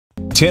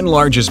10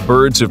 largest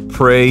birds of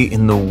prey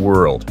in the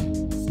world.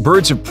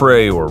 Birds of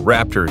prey, or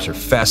raptors, are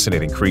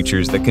fascinating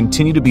creatures that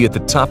continue to be at the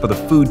top of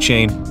the food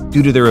chain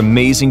due to their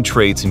amazing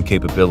traits and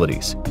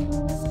capabilities.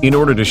 In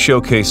order to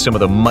showcase some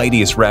of the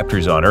mightiest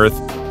raptors on Earth,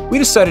 we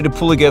decided to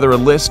pull together a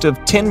list of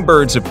 10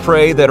 birds of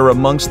prey that are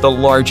amongst the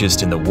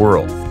largest in the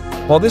world.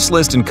 While this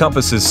list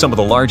encompasses some of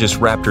the largest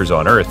raptors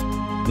on Earth,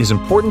 it is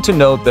important to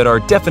note that our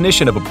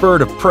definition of a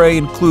bird of prey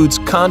includes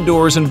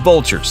condors and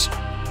vultures.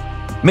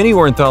 Many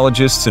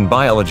ornithologists and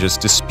biologists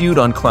dispute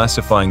on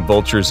classifying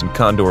vultures and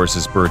condors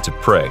as birds of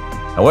prey.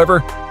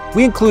 However,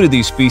 we included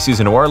these species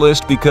into our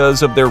list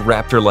because of their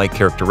raptor-like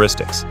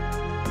characteristics.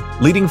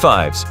 Leading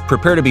fives,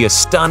 prepare to be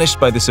astonished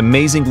by this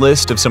amazing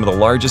list of some of the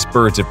largest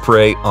birds of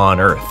prey on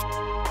Earth.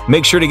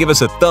 Make sure to give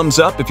us a thumbs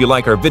up if you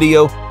like our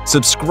video,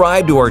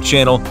 subscribe to our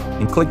channel,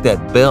 and click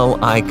that bell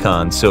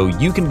icon so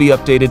you can be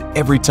updated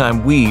every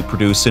time we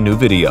produce a new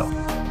video.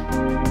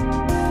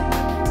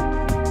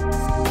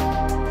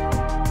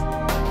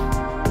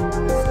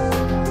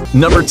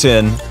 Number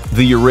 10.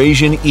 The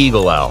Eurasian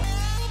Eagle Owl.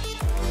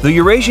 The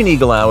Eurasian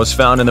Eagle Owl is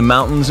found in the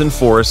mountains and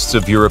forests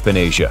of Europe and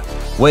Asia,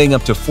 weighing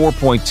up to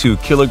 4.2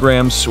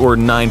 kilograms or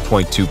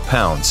 9.2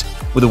 pounds,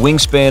 with a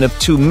wingspan of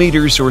 2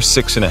 meters or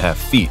 6.5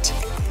 feet.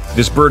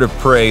 This bird of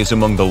prey is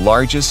among the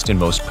largest and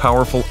most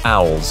powerful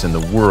owls in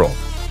the world.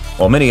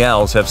 While many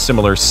owls have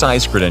similar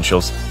size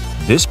credentials,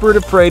 this bird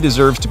of prey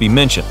deserves to be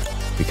mentioned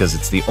because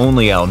it's the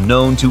only owl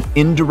known to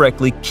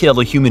indirectly kill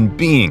a human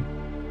being.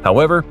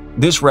 However,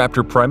 this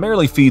raptor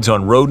primarily feeds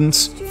on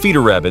rodents,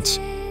 feeder rabbits,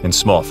 and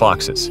small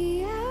foxes.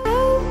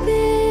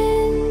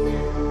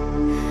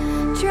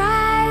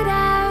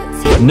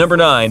 Number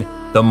 9.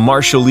 The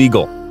Martial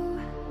Eagle.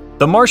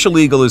 The Martial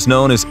Eagle is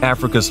known as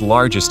Africa's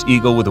largest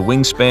eagle with a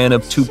wingspan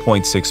of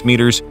 2.6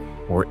 meters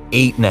or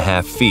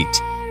 8.5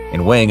 feet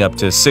and weighing up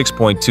to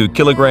 6.2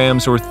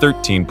 kilograms or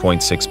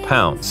 13.6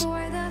 pounds.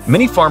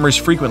 Many farmers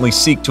frequently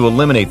seek to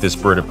eliminate this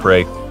bird of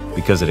prey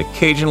because it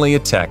occasionally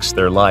attacks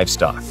their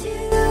livestock.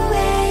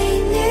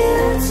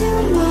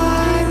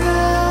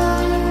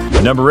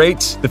 Number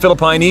 8. The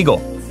Philippine Eagle.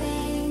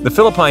 The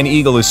Philippine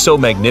Eagle is so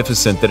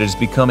magnificent that it has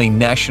become a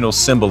national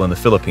symbol in the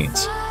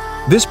Philippines.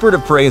 This bird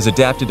of prey is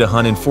adapted to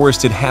hunt in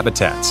forested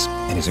habitats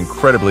and is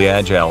incredibly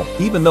agile,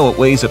 even though it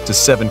weighs up to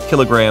 7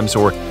 kilograms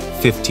or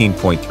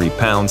 15.3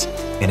 pounds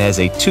and has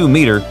a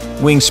 2-meter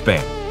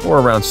wingspan, or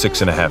around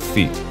 6.5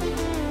 feet.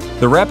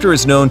 The raptor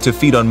is known to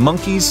feed on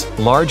monkeys,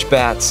 large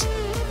bats,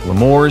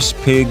 lemurs,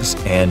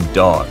 pigs, and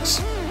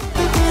dogs.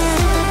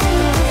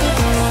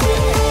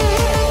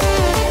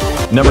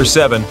 Number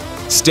 7.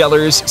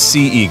 Steller's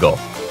Sea Eagle.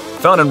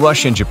 Found in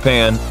Russia and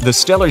Japan, the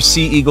Steller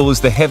Sea Eagle is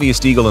the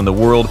heaviest eagle in the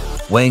world,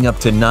 weighing up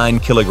to 9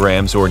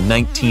 kilograms or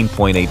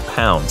 19.8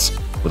 pounds,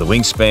 with a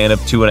wingspan of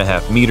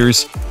 2.5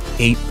 meters,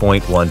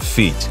 8.1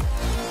 feet.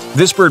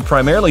 This bird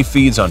primarily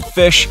feeds on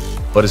fish,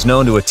 but is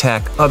known to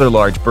attack other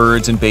large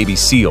birds and baby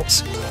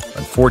seals.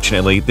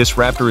 Unfortunately, this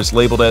raptor is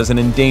labeled as an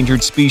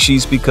endangered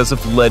species because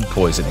of lead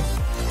poisoning.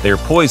 They are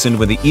poisoned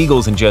when the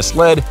eagles ingest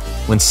lead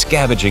when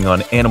scavenging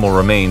on animal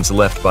remains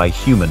left by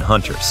human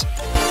hunters.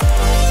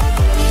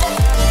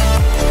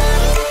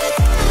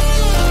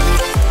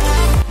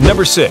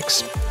 Number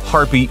 6.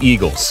 Harpy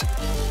Eagles.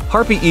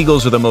 Harpy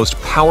Eagles are the most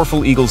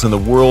powerful eagles in the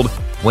world,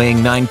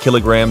 weighing 9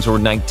 kilograms or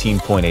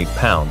 19.8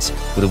 pounds,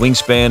 with a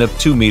wingspan of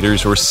 2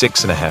 meters or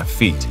 6.5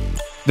 feet.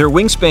 Their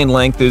wingspan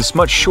length is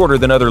much shorter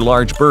than other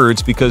large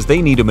birds because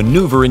they need to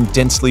maneuver in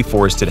densely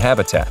forested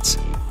habitats.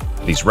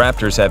 These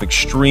raptors have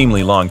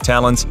extremely long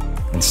talons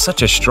and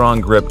such a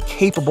strong grip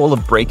capable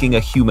of breaking a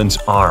human's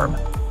arm.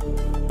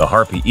 The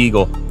Harpy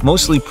Eagle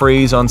mostly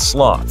preys on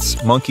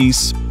sloths,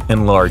 monkeys,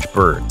 and large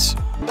birds.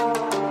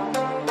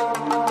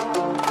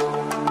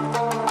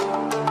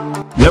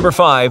 Number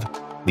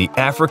 5. The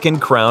African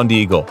Crowned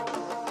Eagle.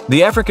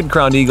 The African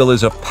Crowned Eagle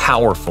is a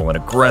powerful and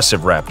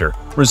aggressive raptor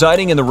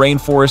residing in the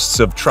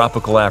rainforests of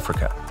tropical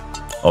Africa.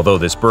 Although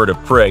this bird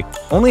of prey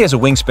only has a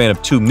wingspan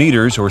of 2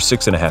 meters or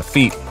 6.5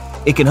 feet,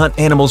 it can hunt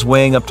animals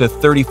weighing up to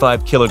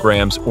 35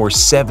 kilograms or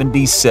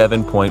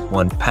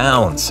 77.1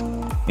 pounds.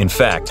 In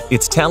fact,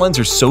 its talons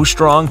are so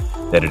strong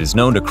that it is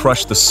known to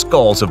crush the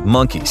skulls of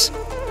monkeys.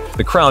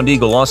 The crowned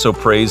eagle also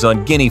preys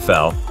on guinea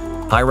fowl,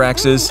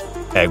 hyraxes,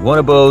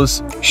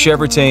 aguanabos,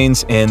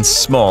 chevrotains, and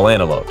small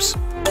antelopes.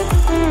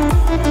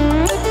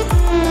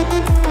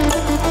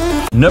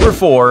 Number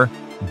 4.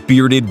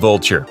 Bearded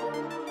Vulture.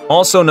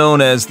 Also known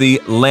as the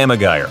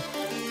lammergeier.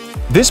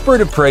 This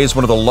bird of prey is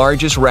one of the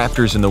largest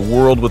raptors in the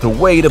world with a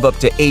weight of up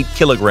to 8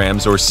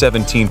 kilograms or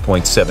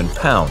 17.7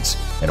 pounds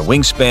and a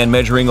wingspan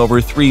measuring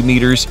over 3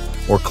 meters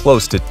or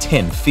close to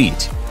 10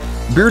 feet.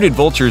 Bearded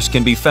vultures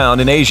can be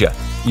found in Asia,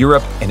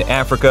 Europe, and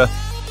Africa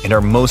and are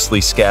mostly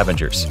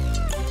scavengers.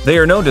 They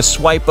are known to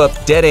swipe up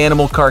dead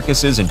animal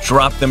carcasses and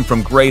drop them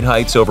from great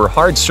heights over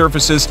hard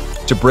surfaces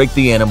to break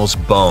the animal's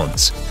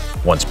bones.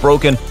 Once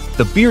broken,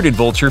 the bearded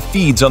vulture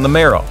feeds on the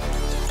marrow.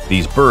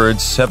 These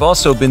birds have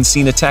also been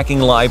seen attacking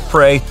live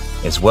prey,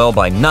 as well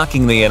by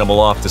knocking the animal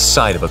off the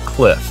side of a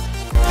cliff.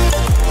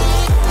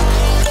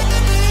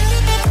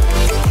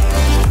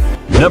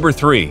 Number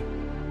 3.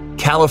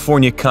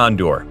 California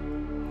Condor.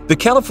 The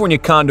California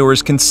Condor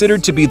is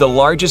considered to be the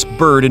largest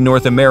bird in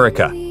North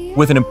America,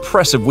 with an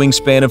impressive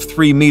wingspan of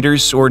 3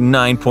 meters or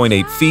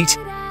 9.8 feet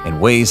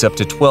and weighs up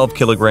to 12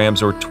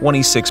 kilograms or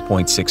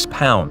 26.6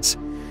 pounds.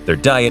 Their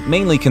diet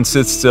mainly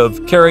consists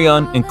of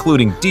carrion,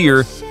 including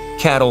deer,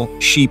 cattle,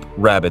 sheep,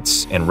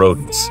 rabbits, and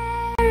rodents.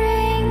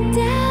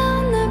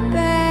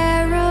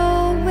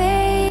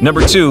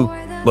 Number 2.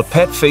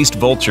 LAPPET-faced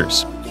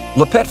vultures.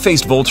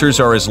 LAPPET-faced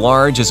vultures are as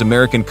large as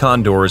American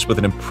condors with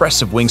an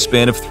impressive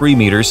wingspan of 3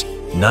 meters,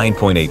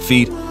 9.8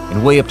 feet,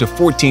 and weigh up to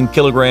 14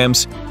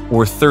 kilograms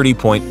or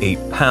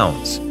 30.8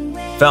 pounds.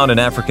 Found in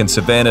African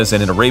savannas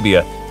and in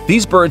Arabia,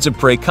 these birds of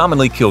prey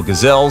commonly kill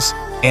gazelles,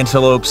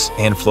 antelopes,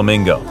 and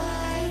flamingo.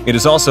 It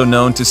is also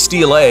known to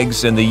steal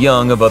eggs and the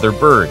young of other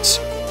birds.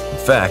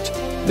 In fact,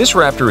 this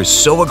raptor is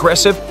so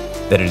aggressive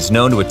that it is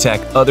known to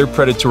attack other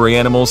predatory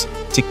animals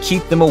to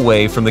keep them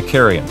away from the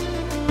carrion.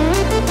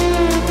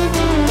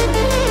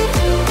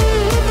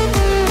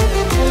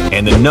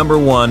 And the number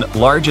 1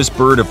 largest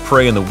bird of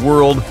prey in the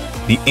world,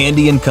 the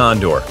Andean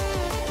condor.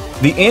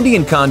 The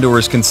Andean condor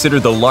is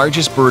considered the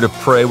largest bird of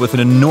prey with an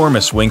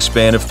enormous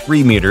wingspan of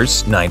 3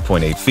 meters,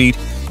 9.8 feet,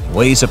 and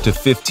weighs up to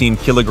 15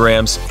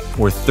 kilograms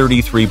or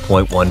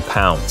 33.1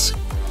 pounds.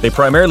 They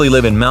primarily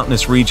live in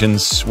mountainous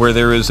regions where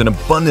there is an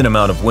abundant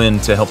amount of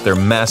wind to help their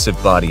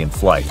massive body in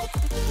flight.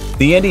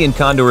 The Andean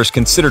condor is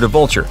considered a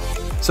vulture,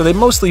 so they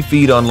mostly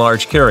feed on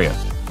large carrion.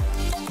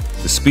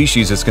 The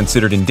species is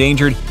considered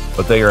endangered,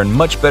 but they are in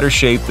much better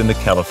shape than the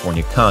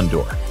California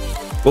condor.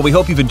 Well, we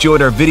hope you've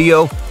enjoyed our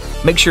video.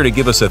 Make sure to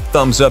give us a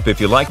thumbs up if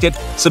you liked it,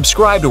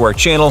 subscribe to our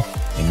channel,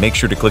 and make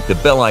sure to click the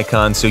bell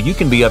icon so you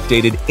can be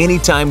updated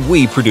anytime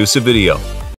we produce a video.